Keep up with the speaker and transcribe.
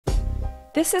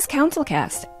This is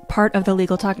CounselCast, part of the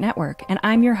Legal Talk Network, and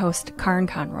I'm your host, Karen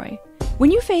Conroy. When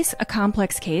you face a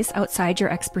complex case outside your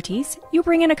expertise, you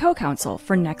bring in a co-counsel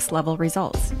for next-level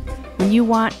results. When you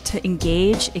want to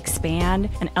engage, expand,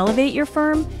 and elevate your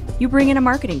firm, you bring in a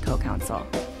marketing co-counsel.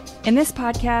 In this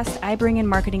podcast, I bring in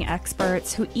marketing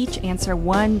experts who each answer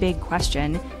one big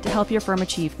question to help your firm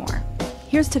achieve more.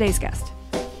 Here's today's guest.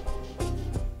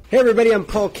 Hey everybody, I'm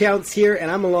Paul Counts here, and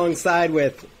I'm alongside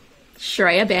with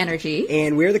Shreya Banerjee.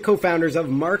 And we're the co-founders of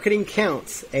Marketing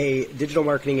Counts, a digital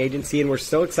marketing agency, and we're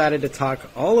so excited to talk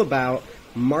all about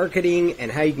marketing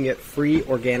and how you can get free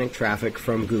organic traffic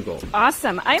from Google.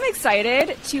 Awesome. I'm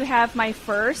excited to have my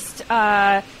first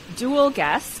dual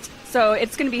guest. So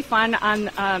it's going to be fun on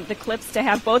the clips to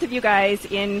have both of you guys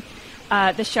in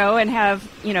the show and have,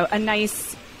 a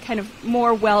nice kind of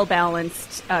more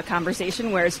well-balanced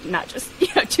conversation where it's not just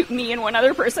me and one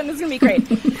other person. It's going to be great.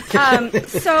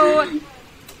 So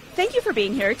thank you for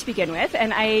being here to begin with.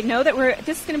 And I know that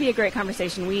this is going to be a great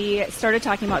conversation. We started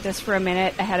talking about this for a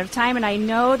minute ahead of time, and I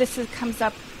know comes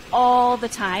up all the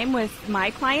time with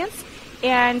my clients.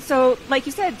 And so, like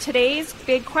you said, today's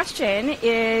big question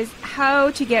is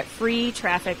how to get free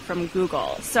traffic from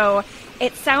Google. So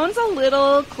it sounds a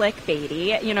little clickbaity.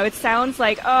 It sounds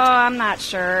like, oh, I'm not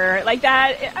sure. Like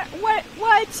that, what?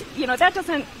 That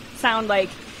doesn't sound like,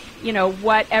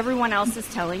 what everyone else is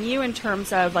telling you in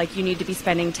terms of, like, you need to be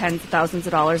spending tens of thousands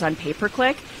of dollars on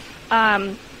pay-per-click.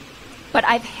 But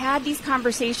I've had these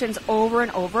conversations over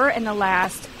and over in the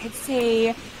last, I'd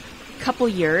say, couple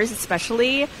years,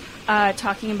 especially,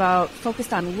 talking about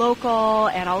focused on local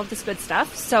and all of this good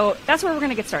stuff. So that's where we're going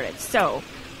to get started. So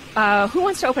who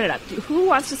wants to open it up? Who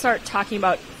wants to start talking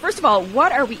about, first of all,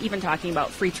 what are we even talking about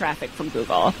free traffic from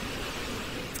Google?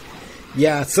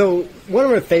 Yeah, so one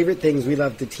of our favorite things we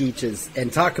love to teach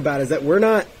and talk about is that we're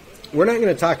not going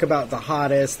to talk about the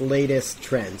hottest, latest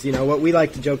trends. What we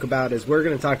like to joke about is we're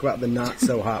going to talk about the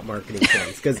not-so-hot marketing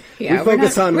trends because we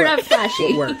focus on not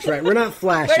flashy. What works, right? We're not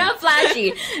flashy. We're not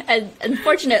flashy. And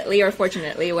unfortunately, or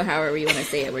fortunately, however you want to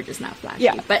say it, we're just not flashy.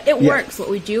 Yeah. But it works. What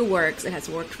we do works. It has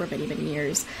worked for many, many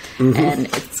years. Mm-hmm. And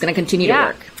it's going to continue to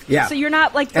work. Yeah. So you're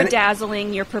not like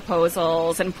bedazzling your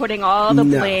proposals and putting all the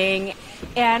bling.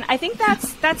 And I think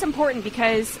that's important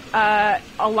because a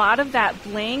lot of that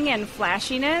bling and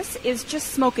flashiness is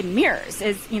just smoke and mirrors.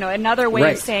 Is another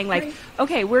way of saying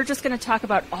okay, we're just going to talk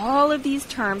about all of these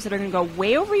terms that are going to go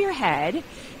way over your head,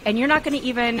 and you're not going to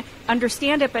even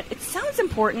understand it. But it sounds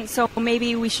important, so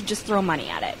maybe we should just throw money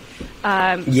at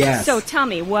it. Yes. So tell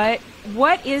me, what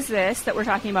is this that we're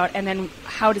talking about, and then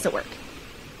how does it work?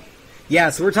 Yeah,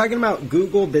 so we're talking about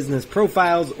Google Business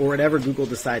Profiles or whatever Google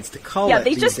decides to call it. Yeah,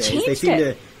 they just changed it. They seem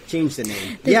to change the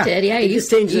name. They did, yeah. It used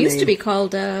to be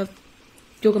called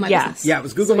Google My Business. Yeah, it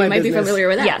was Google My Business. You might be familiar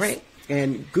with that, yes. Right?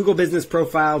 And Google Business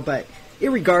Profile, but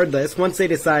irregardless, once they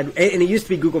decide, and it used to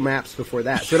be Google Maps before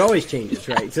that, so it always changes,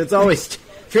 right? So it's always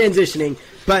transitioning.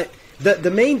 But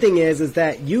the main thing is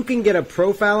that you can get a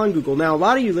profile on Google. Now, a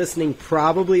lot of you listening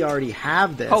probably already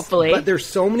have this. Hopefully. But there's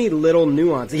so many little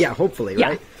nuances. Yeah, hopefully,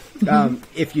 right?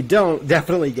 If you don't,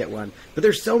 definitely get one. But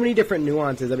there's so many different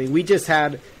nuances. I mean, we just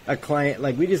had a client,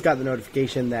 we just got the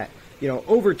notification that,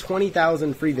 over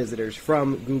 20,000 free visitors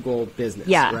from Google Business,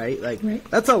 right?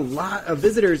 That's a lot of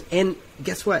visitors. And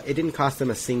guess what? It didn't cost them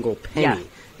a single penny. Yeah.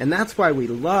 And that's why we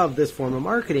love this form of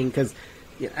marketing because,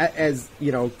 as,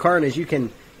 Karin, as you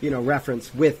can,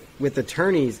 reference with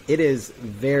attorneys, it is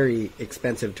very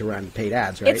expensive to run paid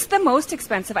ads, right? It's the most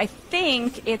expensive. I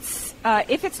think it's,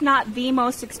 if it's not the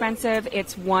most expensive,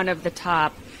 it's one of the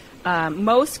top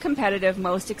most competitive,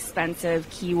 most expensive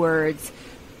keywords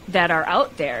that are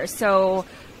out there. So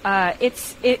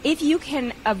if you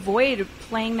can avoid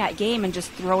playing that game and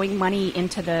just throwing money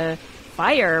into the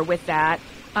fire with that,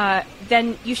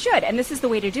 then you should. And this is the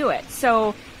way to do it.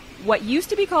 So what used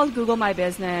to be called Google My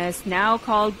Business, now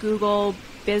called Google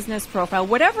Business Profile,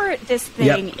 whatever this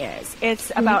thing is,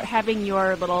 it's about having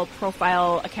your little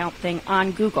profile account thing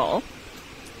on Google.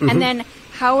 Mm-hmm. And then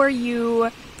how are you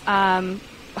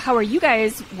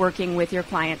guys working with your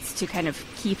clients to kind of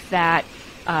keep that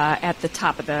at the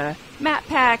top of the map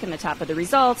pack and the top of the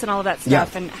results and all of that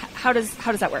stuff? And how does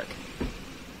that work?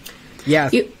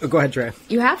 Yeah. Go ahead, Trey.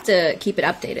 You have to keep it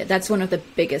updated. That's one of the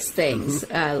biggest things.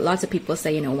 Mm-hmm. Lots of people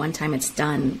say, one time it's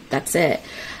done, that's it.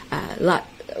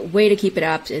 Way to keep it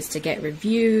up is to get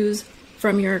reviews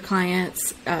from your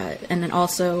clients and then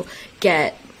also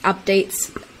get updates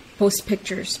post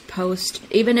pictures,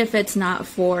 even if it's not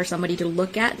for somebody to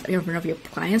look at, one of your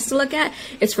clients to look at,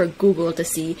 it's for Google to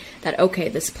see that, okay,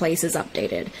 this place is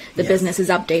updated. The business is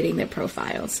updating their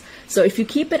profiles. So if you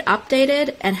keep it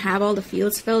updated and have all the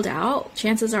fields filled out,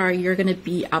 chances are you're going to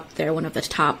be up there, one of the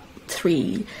top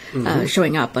 3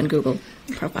 showing up on Google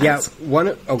profiles. Yeah,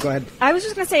 go ahead. I was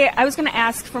just going to say, I was going to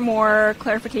ask for more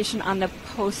clarification on the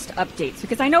post updates,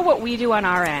 because I know what we do on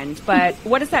our end, but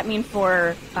what does that mean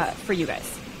for you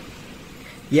guys?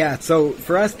 Yeah, so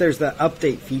for us, there's the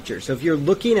update feature. So if you're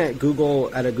looking at Google,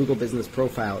 at a Google business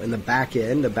profile in the back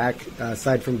end, the back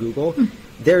side from Google,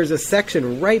 there's a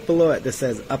section right below it that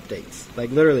says updates, like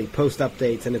literally post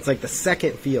updates, and it's like the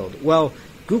second field. Well,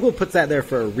 Google puts that there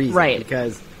for a reason, right?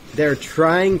 Because they're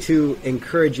trying to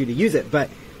encourage you to use it, but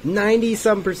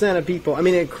 90% of people, I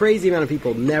mean, a crazy amount of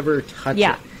people never touch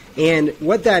it. And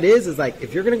what that is like,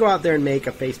 if you're going to go out there and make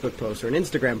a Facebook post or an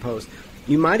Instagram post,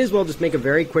 you might as well just make a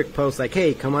very quick post like,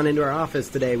 hey, come on into our office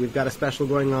today. We've got a special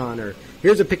going on, or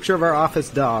here's a picture of our office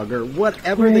dog, or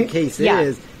whatever the case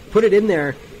is. Put it in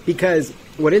there, because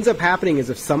what ends up happening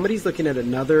is if somebody's looking at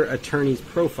another attorney's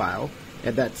profile,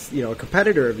 and that's, a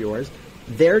competitor of yours,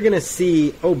 they're going to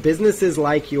see, businesses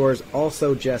like yours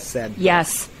also just said that.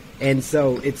 Yes. And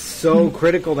so it's so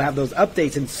critical to have those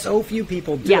updates, and so few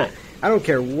people do it. I don't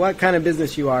care what kind of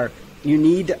business you are, you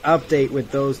need to update with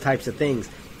those types of things.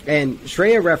 And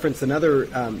Shreya referenced another,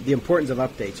 the importance of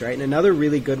updates, right? And another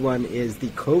really good one is the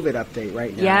COVID update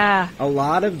right now. Yeah. A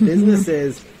lot of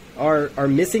businesses are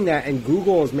missing that, and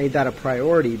Google has made that a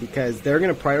priority because they're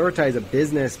going to prioritize a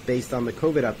business based on the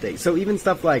COVID update. So even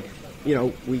stuff like,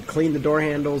 we clean the door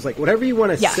handles, like whatever you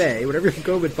want to say, whatever your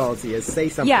COVID policy is, say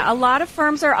something. Yeah, a lot of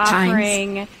firms are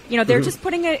offering, they're just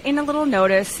putting it in a little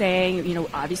notice saying,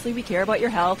 obviously we care about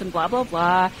your health and blah, blah,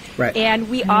 blah. Right.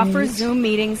 And we offer Zoom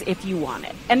meetings if you want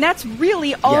it. And that's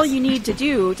really all you need to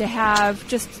do to have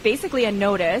just basically a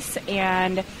notice,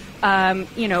 and,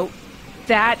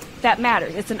 that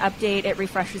matters. It's an update. It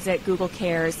refreshes it. Google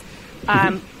cares.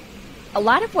 A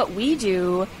lot of what we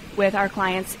do with our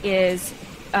clients is,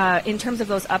 in terms of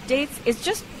those updates, is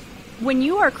just when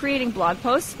you are creating blog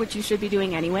posts, which you should be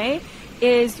doing anyway,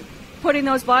 is putting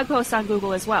those blog posts on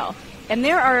Google as well. And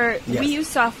we use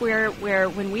software where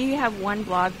when we have one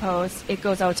blog post, it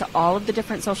goes out to all of the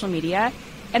different social media,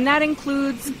 and that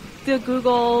includes the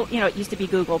Google, it used to be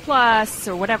Google Plus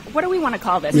or whatever. What do we want to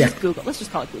call this? Just Google. Let's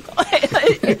just call it Google.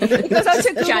 It goes out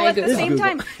to Google at the same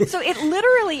time. So it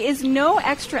literally is no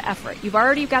extra effort. You've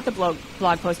already got the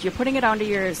blog post. You're putting it onto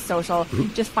your social.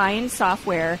 Just find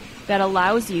software that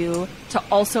allows you to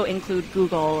also include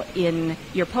Google in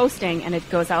your posting, and it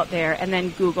goes out there. And then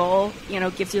Google,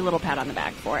 gives you a little pat on the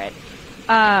back for it.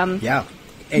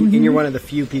 And you're one of the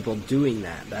few people doing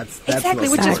that. That's exactly,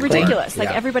 which is ridiculous. Like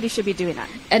everybody should be doing that.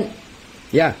 And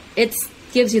it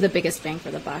gives you the biggest bang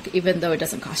for the buck, even though it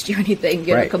doesn't cost you anything.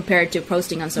 Compared to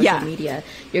posting on social media,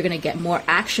 you're going to get more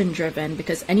action driven,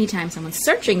 because anytime someone's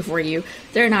searching for you,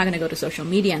 they're not going to go to social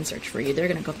media and search for you. They're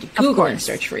going to go to Google and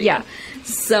search for you. Yeah.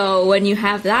 So when you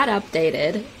have that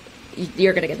updated,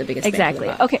 you're going to get the biggest bang for the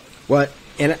buck. Okay.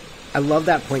 And I love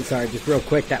that point. Sorry, just real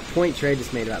quick. That point Trey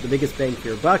just made about the biggest bang for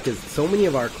your buck is so many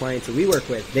of our clients that we work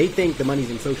with, they think the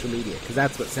money's in social media because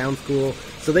that's what sounds cool.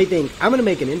 So they think, I'm going to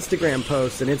make an Instagram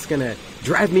post and it's going to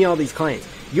drive me all these clients.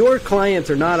 Your clients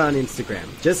are not on Instagram.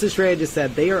 Just as Shreya just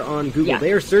said, they are on Google.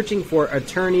 They are searching for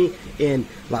attorney in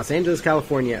Los Angeles,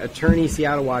 California, attorney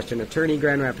Seattle, Washington, attorney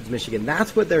Grand Rapids, Michigan.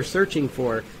 That's what they're searching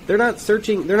for. They're not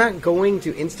going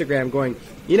to Instagram going,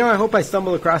 I hope I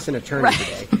stumble across an attorney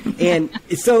today. And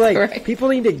so people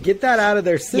need to get that out of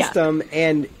their system,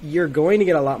 and you're going to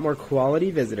get a lot more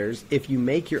quality visitors if you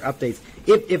make your updates.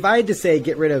 If I had to say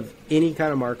get rid of any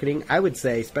kind of marketing, I would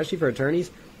say, especially for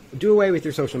attorneys, do away with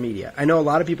your social media. I know a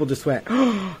lot of people just went,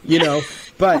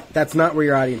 but that's not where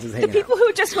your audience is hanging out. The people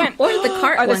who just went, or the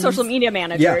cart are the ones. social media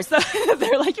managers. Yeah.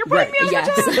 They're like, you're putting me on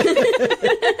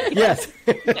the Yes.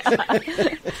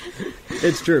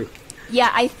 It's true. Yeah,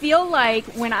 I feel like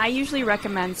when I usually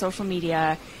recommend social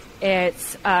media,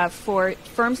 it's for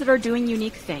firms that are doing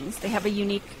unique things. They have a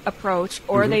unique approach,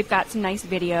 or they've got some nice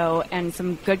video and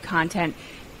some good content,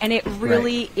 and it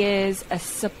really is a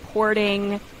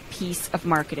supporting piece of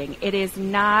marketing. It is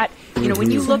not, when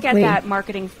you look at that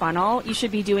marketing funnel, you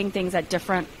should be doing things at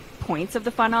different points of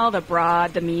the funnel, the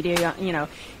broad, the medium,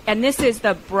 and this is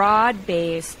the broad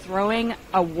base, throwing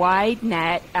a wide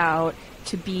net out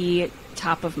to be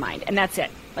top of mind, and that's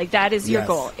it. Like, that is your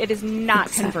goal. It is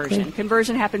not conversion.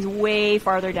 Conversion happens way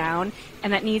farther down,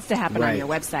 and that needs to happen on your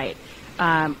website.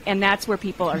 And that's where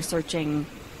people are searching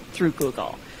through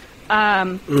Google. So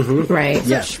Right.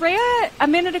 Shreya, a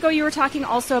minute ago you were talking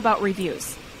also about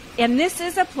reviews. And this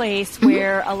is a place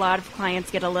where a lot of clients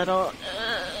get a little,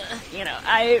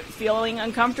 I feeling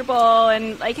uncomfortable.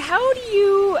 And like, how do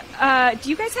you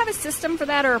guys have a system for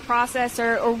that or a process,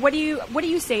 or what do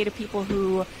you say to people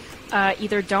who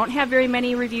either don't have very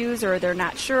many reviews or they're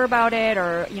not sure about it,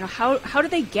 or, how do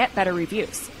they get better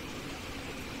reviews?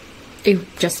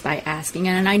 Just by asking.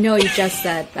 And I know you just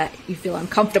said that you feel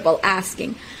uncomfortable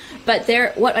asking. But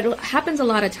what happens a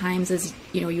lot of times is,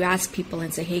 you ask people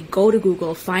and say, hey, go to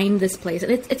Google, find this place.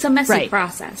 And it's a messy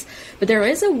process. But there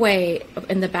is a way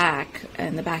in the back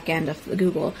end of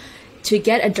Google to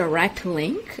get a direct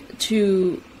link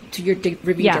to your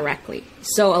review directly.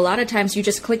 So a lot of times you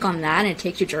just click on that and it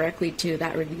takes you directly to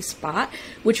that review spot,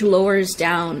 which lowers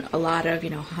down a lot of,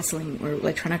 hustling or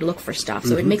like trying to look for stuff.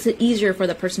 So it makes it easier for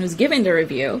the person who's giving the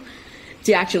review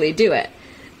to actually do it.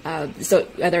 So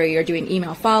whether you're doing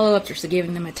email follow-ups or just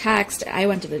giving them a text, I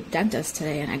went to the dentist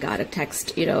today and I got a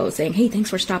text, saying, hey,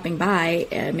 thanks for stopping by.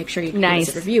 Make sure you give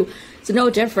us a review. So no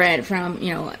different from,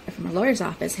 from a lawyer's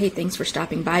office. Hey, thanks for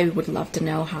stopping by. We would love to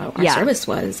know how our service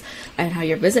was and how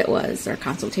your visit was or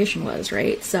consultation was,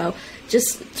 right? So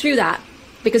just through that,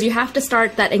 because you have to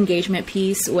start that engagement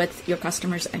piece with your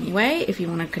customers anyway if you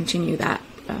want to continue that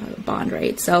bond,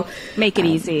 right? So make it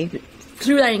easy.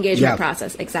 Through that engagement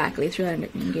process, exactly. Through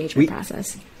that engagement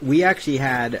process. We actually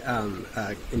had an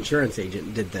insurance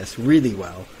agent did this really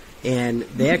well, and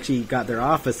they actually got their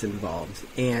office involved,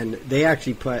 and they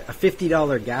actually put a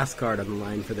 $50 gas card on the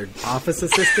line for their office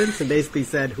assistants, and basically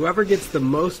said whoever gets the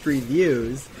most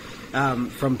reviews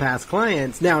from past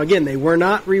clients. Now, again, they were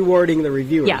not rewarding the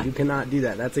reviewer. Yeah. You cannot do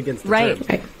that. That's against the terms.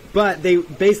 Right. But they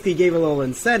basically gave a little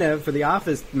incentive for the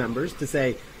office members to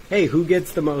say, hey, who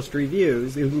gets the most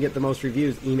reviews? Who can get the most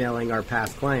reviews emailing our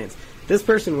past clients? This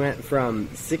person went from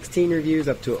 16 reviews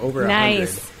up to over 100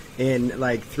 in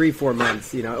like 3-4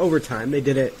 months. Over time. They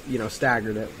did it,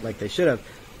 staggered it like they should have.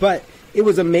 But it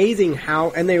was amazing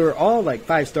how, and they were all like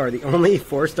 5-star. The only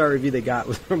 4-star review they got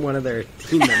was from one of their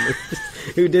team members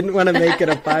who didn't want to make it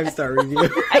a 5-star review.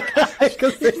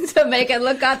 To make it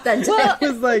look authentic. Well, it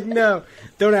was like, no.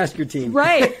 Don't ask your team.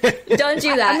 Right. Don't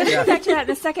do that. I'm going to go back to that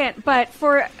in a second. But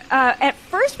for at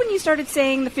first, when you started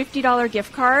saying the $50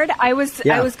 gift card, I was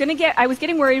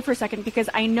getting worried for a second because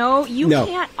I know you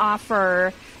can't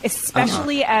offer,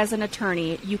 especially as an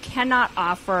attorney, you cannot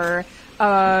offer,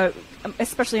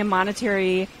 especially a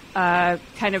monetary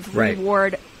kind of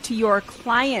reward to your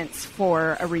clients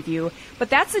for a review.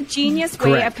 But that's a genius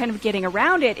way of kind of getting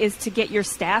around it, is to get your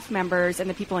staff members and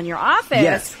the people in your office.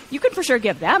 Yes. You could for sure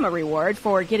give them a reward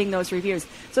for getting those reviews.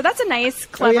 So that's a nice,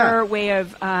 clever way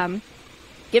of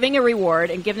giving a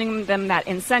reward and giving them that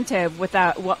incentive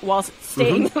without while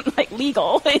staying like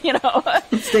legal,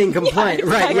 staying compliant.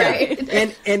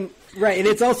 And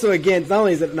it's also, again, not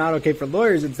only is it not okay for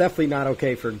lawyers, it's definitely not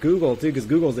okay for Google too, because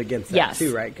Google's against that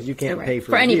too, right? Because you can't pay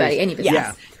for anybody.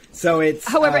 Yeah. So it's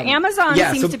however, Amazon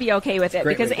seems to be okay with it,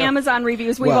 because Amazon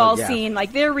reviews, we've all seen,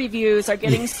 like, their reviews are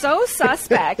getting so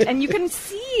suspect, and you can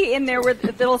see in there where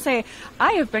they'll say,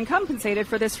 I have been compensated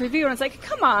for this review, and it's like,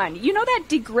 come on, that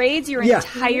degrades your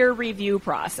entire review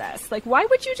process. Like, why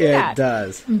would you do that? It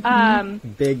does.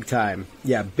 Big time.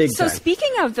 Yeah, big time. So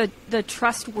speaking of the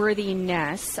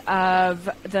trustworthiness of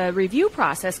the review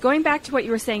process, going back to what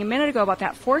you were saying a minute ago about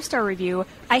that 4-star review,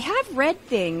 I have read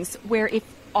things where if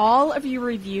all of your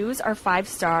reviews are 5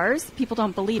 stars, people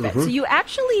don't believe it. So you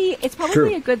actually, it's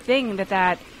probably a good thing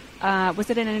that was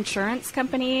it an insurance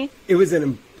company? It was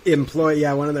an employee.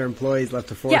 Yeah, one of their employees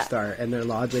left a 4-star, and their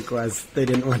logic was they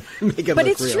didn't want to make it look real. But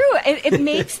it's true. It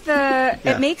makes the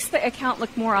it makes the account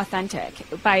look more authentic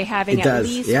by having at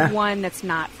least one that's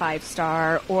not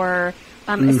 5-star, or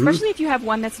especially if you have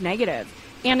one that's negative,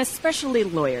 and especially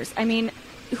lawyers. I mean,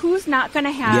 who's not going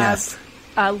to have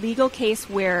a legal case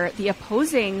where the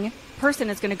opposing person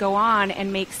is going to go on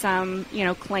and make some,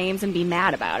 claims and be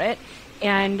mad about it?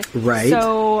 And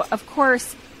so, of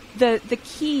course, the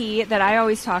key that I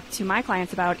always talk to my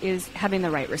clients about is having the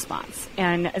right response.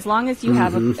 And as long as you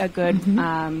have a good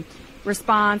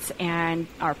response and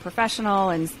are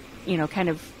professional and, kind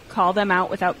of call them out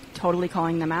without totally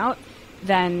calling them out,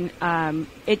 then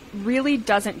it really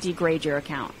doesn't degrade your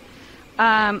account.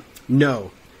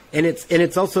 No. And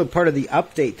it's also part of the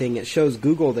update thing. It shows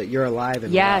Google that you're alive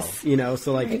and well.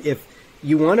 So like if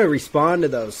you want to respond to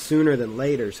those sooner than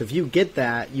later. So if you get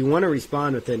that, you want to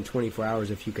respond within 24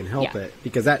 hours if you can help it,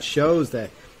 because that shows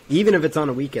that even if it's on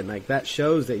a weekend, like that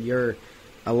shows that you're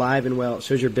alive and well. It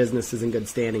shows your business is in good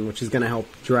standing, which is going to help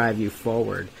drive you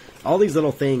forward. All these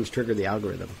little things trigger the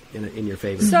algorithm in your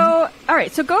favor. So, all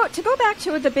right. So go back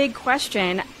to the big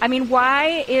question. I mean,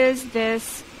 why is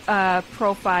this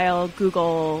profile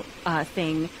Google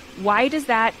thing, why does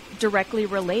that directly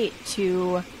relate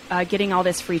to getting all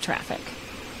this free traffic?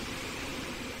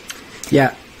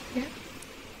 Yeah.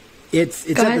 It's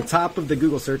at the top of the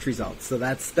Google search results, so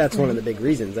that's one of the big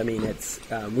reasons. I mean, it's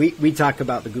we talk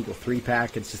about the Google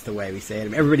 3-pack. It's just the way we say it. I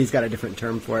mean, everybody's got a different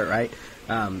term for it, right?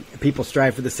 People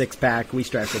strive for the 6-pack. We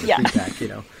strive for the 3-pack. You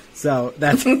know, so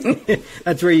that's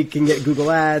that's where you can get Google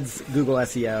Ads, Google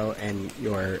SEO, and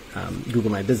your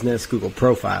Google My Business, Google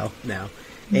Profile now,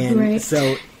 and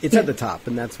so it's at the top,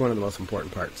 and that's one of the most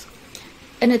important parts.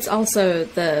 And it's also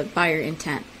the buyer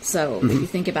intent. So if you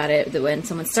think about it, that when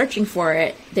someone's searching for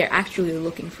it, they're actually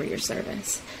looking for your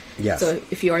service. Yes. So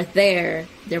if you are there,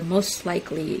 they're most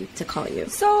likely to call you.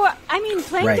 So, I mean,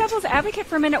 playing devil's advocate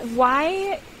for a minute,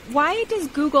 why does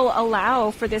Google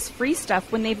allow for this free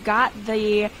stuff when they've got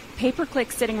the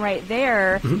pay-per-click sitting right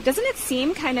there? Doesn't it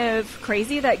seem kind of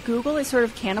crazy that Google is sort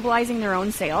of cannibalizing their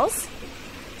own sales?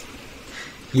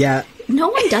 Yeah. No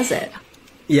one does it.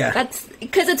 Yeah. That's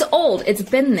because it's old. It's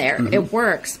been there. It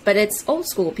works, but it's old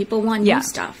school. People want new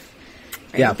stuff.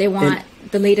 Right? Yeah. They want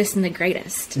the latest and the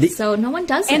greatest. So no one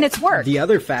does it. And it's work. The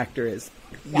other factor is,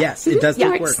 yes, it does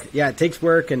take work. Yeah, it takes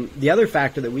work. And the other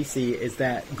factor that we see is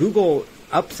that Google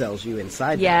upsells you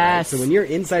inside. That, right? So when you're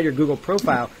inside your Google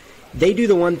profile, they do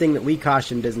the one thing that we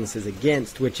caution businesses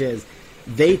against, which is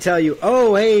they tell you,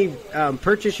 oh, hey,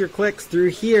 purchase your clicks through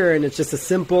here. And it's just a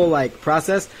simple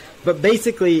process. But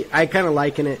basically, I kind of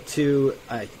liken it to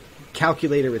a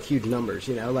calculator with huge numbers.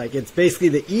 You know, it's basically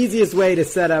the easiest way to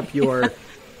set up your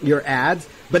ads,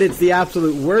 but it's the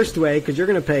absolute worst way because you're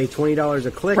going to pay $20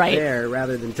 a click there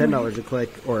rather than $10 a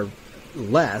click or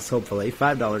less, hopefully,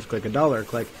 $5 a click, $1 a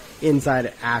click inside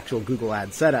an actual Google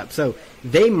ad setup. So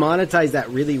they monetize that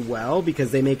really well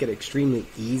because they make it extremely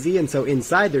easy. And so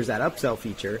inside there's that upsell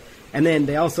feature. And then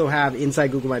they also have inside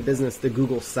Google My Business the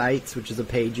Google Sites, which is a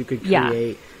page you could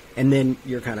create. And then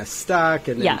you're kind of stuck,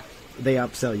 and then they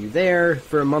upsell you there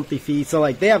for a monthly fee. So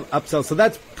they have upsells. So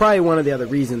that's probably one of the other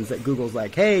reasons that Google's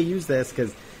like, hey, use this,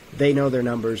 because they know their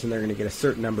numbers and they're going to get a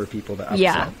certain number of people to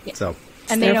upsell. Yeah. So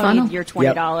and they don't need your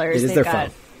 $20. It is They've their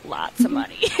got lots of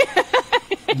money.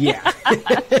 Yeah.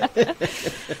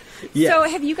 So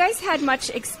have you guys had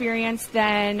much experience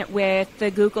then with the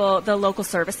local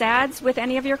service ads with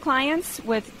any of your clients,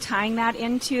 with tying that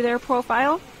into their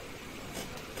profile?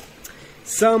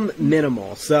 Some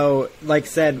minimal. So, like I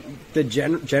said,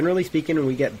 generally speaking, when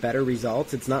we get better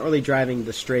results, it's not really driving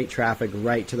the straight traffic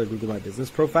right to their Google My Business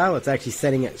profile. It's actually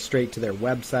sending it straight to their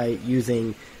website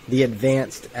using the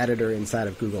advanced editor inside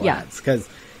of Google Ads. Because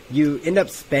you end up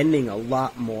spending a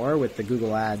lot more with the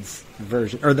Google Ads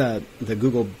version, or the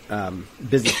Google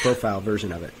Business profile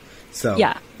version of it. So,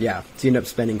 so you end up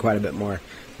spending quite a bit more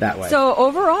that way. So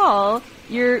overall,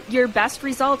 your best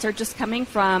results are just coming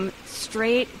from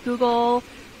straight Google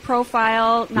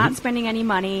profile, not spending any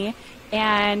money.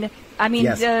 And I mean,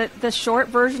 the short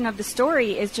version of the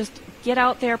story is just get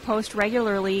out there, post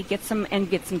regularly, get some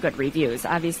good reviews,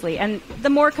 obviously. And the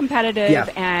more competitive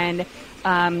and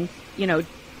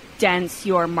dense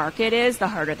your market is, the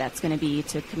harder that's going to be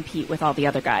to compete with all the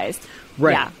other guys.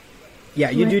 Right. Yeah,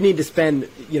 you do need to spend,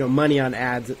 money on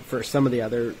ads for some of the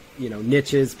other,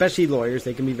 niches, especially lawyers.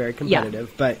 They can be very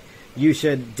competitive, but you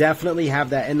should definitely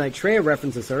have that. And like Shreya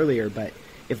referenced this earlier, but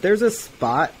if there's a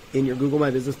spot in your Google My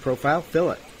Business profile,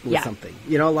 fill it with something.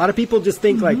 A lot of people just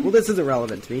think well, this isn't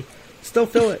relevant to me. Still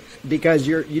fill it, because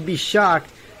you'd be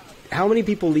shocked how many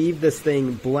people leave this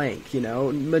thing blank.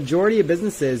 Majority of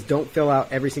businesses don't fill out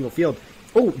every single field.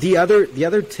 Oh, the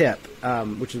other tip,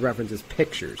 which is referenced, is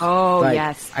pictures. Oh,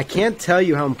 yes. I can't tell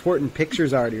you how important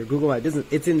pictures are to your Google My Business.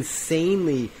 It's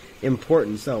insanely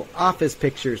important. So office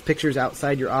pictures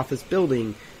outside your office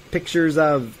building, pictures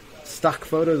of stock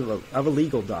photos of a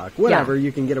legal doc, whatever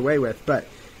you can get away with. But,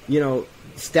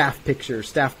 staff pictures,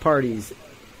 staff parties,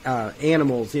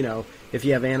 animals, if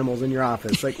you have animals in your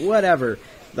office, whatever.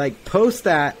 Post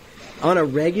that on a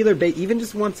regular basis, even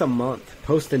just once a month.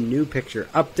 Post a new picture.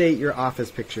 Update your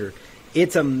office picture.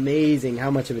 It's amazing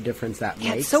how much of a difference that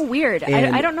makes. It's so weird.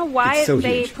 I don't know why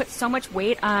they put so much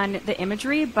weight on the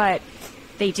imagery, but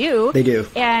they do. They do.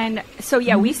 And so,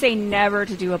 we say never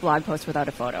to do a blog post without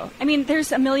a photo. I mean,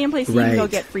 there's a million places you can go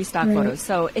get free stock photos.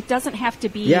 So it doesn't have to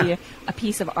be a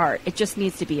piece of art. It just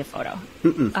needs to be a photo.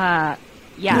 And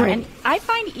I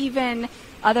find even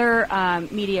other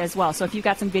media as well. So if you've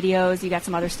got some videos, you got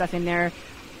some other stuff in there,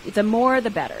 the more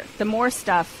the better. The more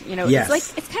stuff,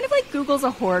 it's kind of like Google's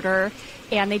a hoarder,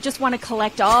 and they just want to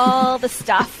collect all the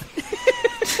stuff.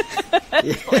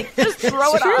 Just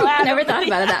throw it all out. I never thought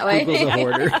about it that way. Google's a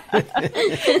hoarder.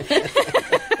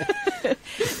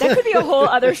 That could be a whole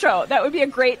other show. That would be a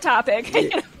great topic.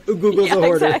 Google's a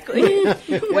hoarder. Exactly.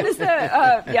 What is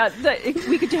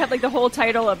we could have like the whole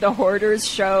title of the Hoarders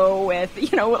Show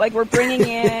with, like we're bringing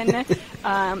in,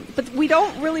 but we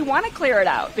don't really want to clear it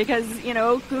out because,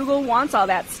 Google wants all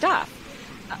that stuff.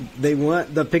 They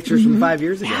want the pictures from 5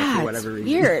 years ago for whatever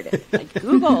reason. Weird. Like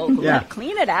Google,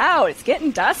 clean it out. It's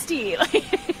getting dusty.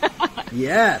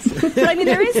 Yes. But I mean,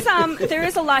 there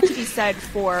is a lot to be said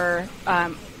for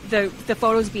the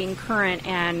photos being current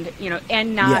and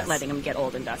not letting them get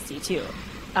old and dusty too.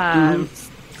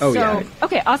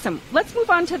 Okay, awesome. Let's move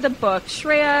on to the book.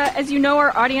 Shreya, as you know,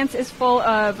 our audience is full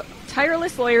of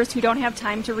tireless lawyers who don't have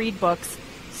time to read books.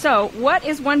 So what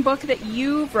is one book that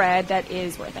you've read that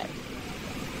is worth it?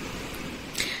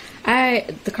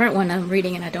 The current one I'm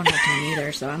reading, and I don't have time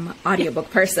either, so I'm an audiobook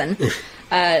person.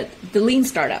 The Lean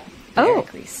Startup.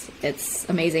 Eric Ries. It's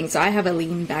amazing. So I have a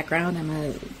lean background. I'm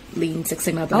a Lean Six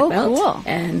Sigma black belt, cool.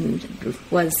 And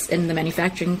was in the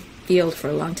manufacturing field for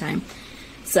a long time.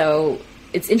 So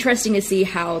it's interesting to see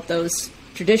how those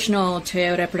traditional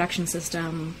Toyota production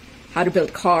system, how to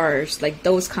build cars, like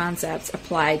those concepts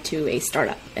apply to a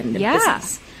startup and the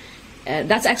business.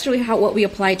 That's actually what we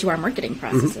apply to our marketing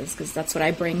processes, because that's what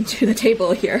I bring to the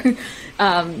table here.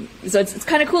 So it's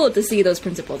kind of cool to see those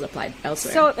principles applied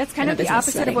elsewhere. So that's kind of the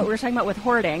opposite of what we were talking about with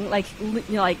hoarding, like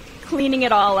cleaning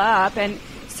it all up. And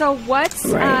so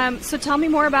so tell me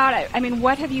more about it. I mean,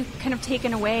 what have you kind of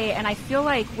taken away? And I feel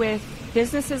like with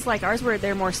businesses like ours where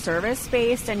they're more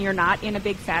service-based and you're not in a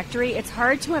big factory, it's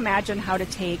hard to imagine how to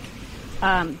take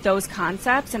those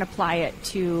concepts and apply it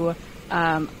to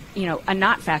a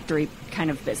not factory kind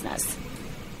of business.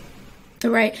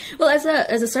 Right. Well, as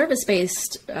a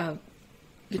service-based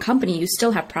company, you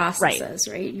still have processes,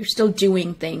 right? You're still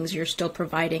doing things. You're still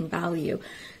providing value.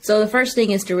 So the first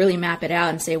thing is to really map it out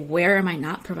and say, where am I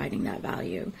not providing that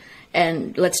value?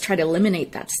 And let's try to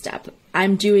eliminate that step.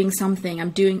 I'm doing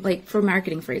like for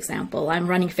marketing, for example, I'm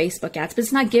running Facebook ads, but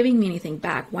it's not giving me anything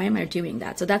back. Why am I doing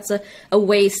that? So that's a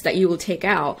waste that you will take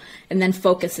out and then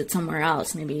focus it somewhere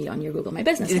else, maybe on your Google My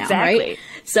Business now, right?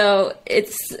 So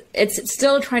it's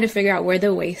still trying to figure out where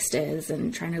the waste is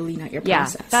and trying to lean out your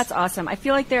process. Yeah, that's awesome. I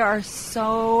feel like there are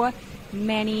so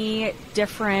many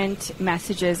different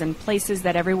messages and places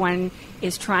that everyone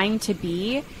is trying to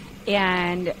be.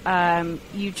 And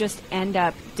you just end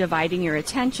up dividing your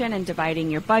attention and dividing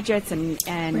your budgets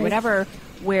and whatever,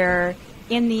 where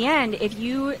in the end, if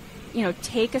you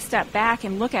take a step back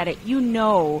and look at it,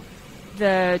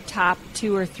 the top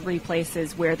 2 or 3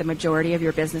 places where the majority of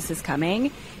your business is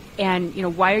coming. And,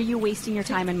 why are you wasting your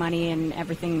time and money and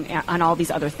everything on all these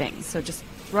other things? So just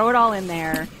throw it all in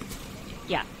there.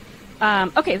 Yeah.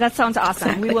 Okay, that sounds awesome.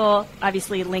 Exactly. We will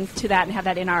obviously link to that and have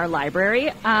that in our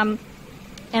library.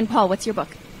 And Paul, what's your book?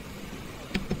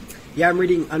 Yeah, I'm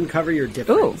reading Uncover Your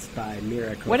Difference by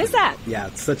Mira Kogan. What is that? Yeah,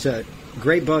 it's such a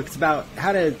great book. It's about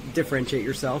how to differentiate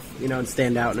yourself, and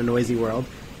stand out in a noisy world.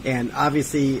 And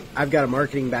obviously, I've got a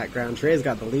marketing background. Shreya's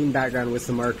got the lean background with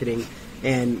some marketing.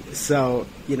 And so,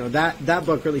 that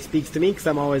book really speaks to me because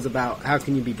I'm always about how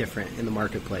can you be different in the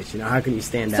marketplace? How can you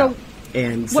stand out?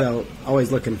 And so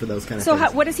always looking for those kind of things.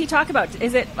 So what does he talk about?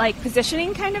 Is it like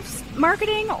positioning kind of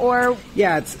marketing or?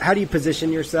 Yeah, it's how do you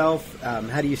position yourself?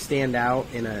 How do you stand out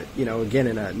in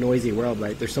in a noisy world,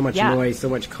 right? There's so much noise, so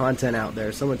much content out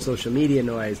there, so much social media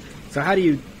noise. So how do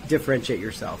you differentiate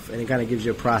yourself? And it kind of gives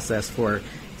you a process for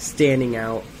standing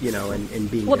out, and being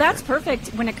different. That's perfect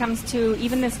when it comes to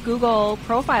even this Google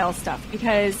profile stuff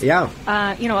because, a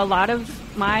lot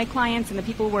of my clients and the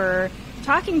people we're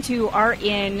talking to are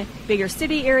in bigger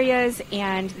city areas,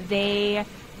 and they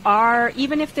are,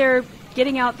 even if they're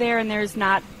getting out there and there's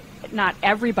not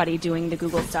everybody doing the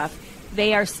Google stuff,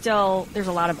 they are still, there's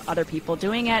a lot of other people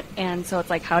doing it, and so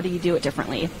it's like, how do you do it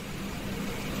differently?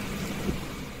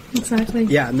 Exactly.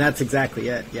 Yeah, and that's exactly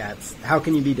it. Yeah, it's how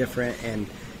can you be different, and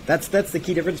that's the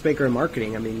key difference maker in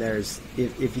marketing. I mean, there's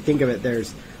if you think of it,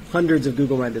 there's hundreds of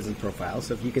Google My Business profiles,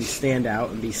 so if you can stand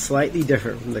out and be slightly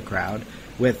different from the crowd,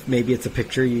 with maybe it's a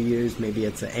picture you used, maybe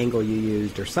it's an angle you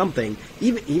used or something.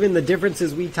 Even the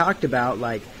differences we talked about,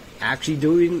 like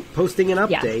actually posting an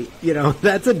update,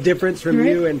 that's a difference from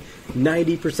you and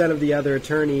 90% of the other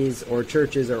attorneys or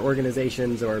churches or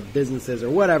organizations or businesses or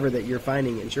whatever that you're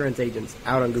finding insurance agents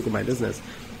out on Google My Business.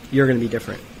 You're going to be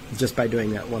different just by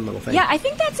doing that one little thing. Yeah, I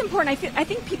think that's important. I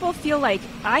think people feel like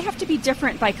I have to be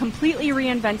different by completely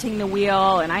reinventing the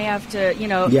wheel, and I have to,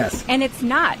 Yes. And it's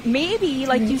not. Maybe,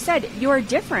 like you said, your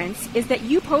difference is that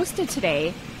you posted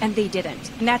today and they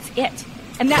didn't, and that's it.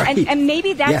 And that, and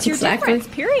maybe that's your difference,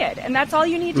 period. And that's all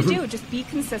you need to do. Just be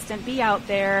consistent, be out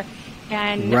there,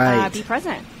 and be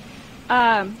present.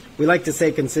 We like to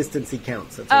say consistency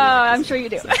counts. That's I'm sure you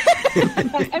do.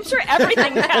 I'm sure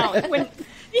everything counts.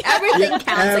 Everything counts.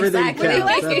 Everything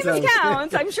Exactly. counts.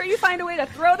 Counts. I'm sure you find a way to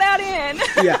throw that in.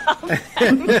 Yeah.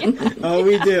 Oh,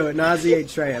 we do. It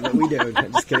nauseates Shreya, but we do.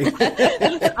 I'm just kidding.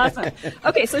 That's awesome.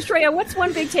 Okay, so Shreya, what's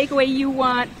one big takeaway you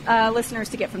want listeners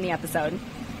to get from the episode?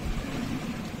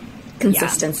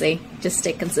 Consistency. Just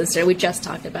stay consistent. We just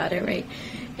talked about it, right?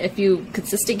 If you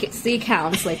consistency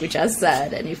counts, like we just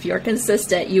said, and if you're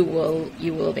consistent, you will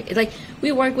make it. Like,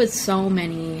 we work with so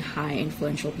many high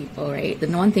influential people, right? The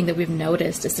one thing that we've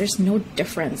noticed is there's no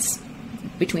difference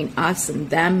between us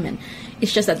and them, and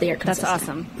it's just that they are consistent. That's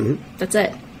awesome. Mm-hmm. That's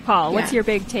it. Paul, what's your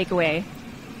big takeaway?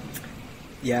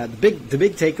 Yeah, the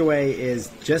big takeaway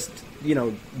is just,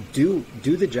 do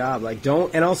the job. Like,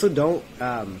 don't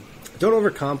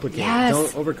overcomplicate Yes.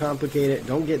 it. Don't overcomplicate it.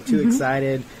 Don't get too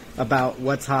excited about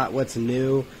what's hot, what's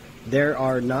new. There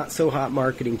are not so hot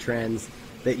marketing trends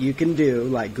that you can do,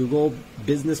 like Google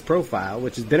Business Profile,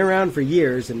 which has been around for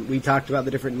years, and we talked about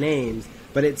the different names,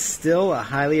 but it's still a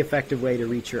highly effective way to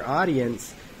reach your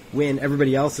audience when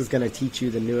everybody else is going to teach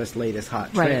you the newest, latest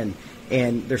hot trend. Right.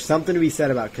 And there's something to be said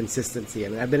about consistency. I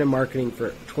mean, I've been in marketing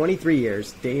for 23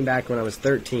 years, dating back when I was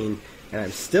 13, and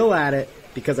I'm still at it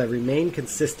because I remain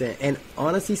consistent. And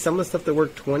honestly, some of the stuff that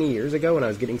worked 20 years ago when I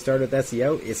was getting started with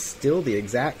SEO is still the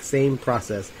exact same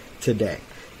process today.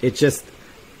 It's just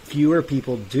fewer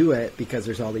people do it because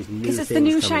there's all these new things. Because it's the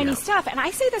new shiny out. stuff. And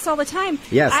I say this all the time.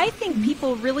 Yes. I think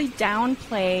people really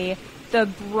downplay the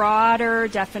broader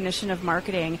definition of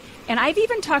marketing. And I've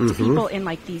even talked to people in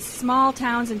like these small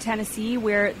towns in Tennessee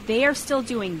where they are still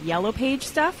doing yellow page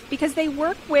stuff because they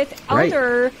work with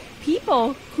other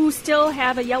people who still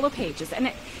have a yellow pages.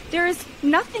 And there is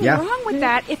nothing wrong with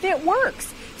that if it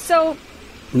works. So,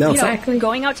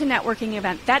 going out to networking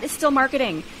event, that is still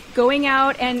marketing. Going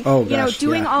out and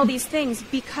doing all these things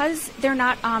because they're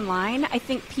not online. I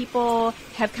think people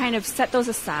have kind of set those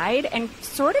aside and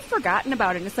sort of forgotten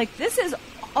about it. And it's like, this is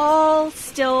all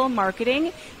still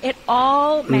marketing. It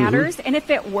all matters. And if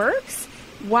it works,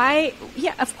 why?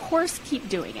 Yeah, of course, keep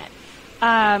doing it.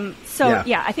 I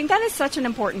think that is such an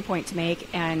important point to make,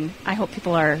 and I hope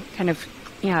people are kind of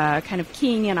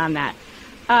keying in on that.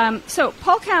 So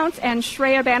Paul Counts and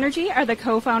Shreya Banerjee are the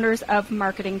co-founders of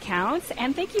Marketing Counts,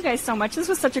 and thank you guys so much. This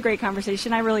was such a great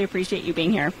conversation. I really appreciate you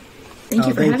being here. Thank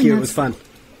you for having us. It was fun.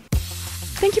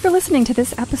 Thank you for listening to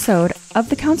this episode of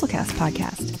the CouncilCast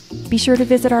podcast. Be sure to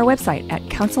visit our website at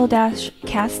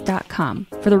council-cast.com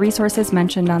for the resources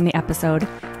mentioned on the episode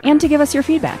and to give us your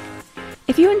feedback.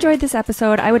 If you enjoyed this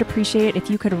episode, I would appreciate if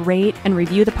you could rate and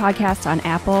review the podcast on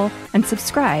Apple and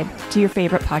subscribe to your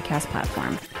favorite podcast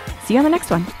platform. See you on the next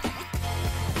one.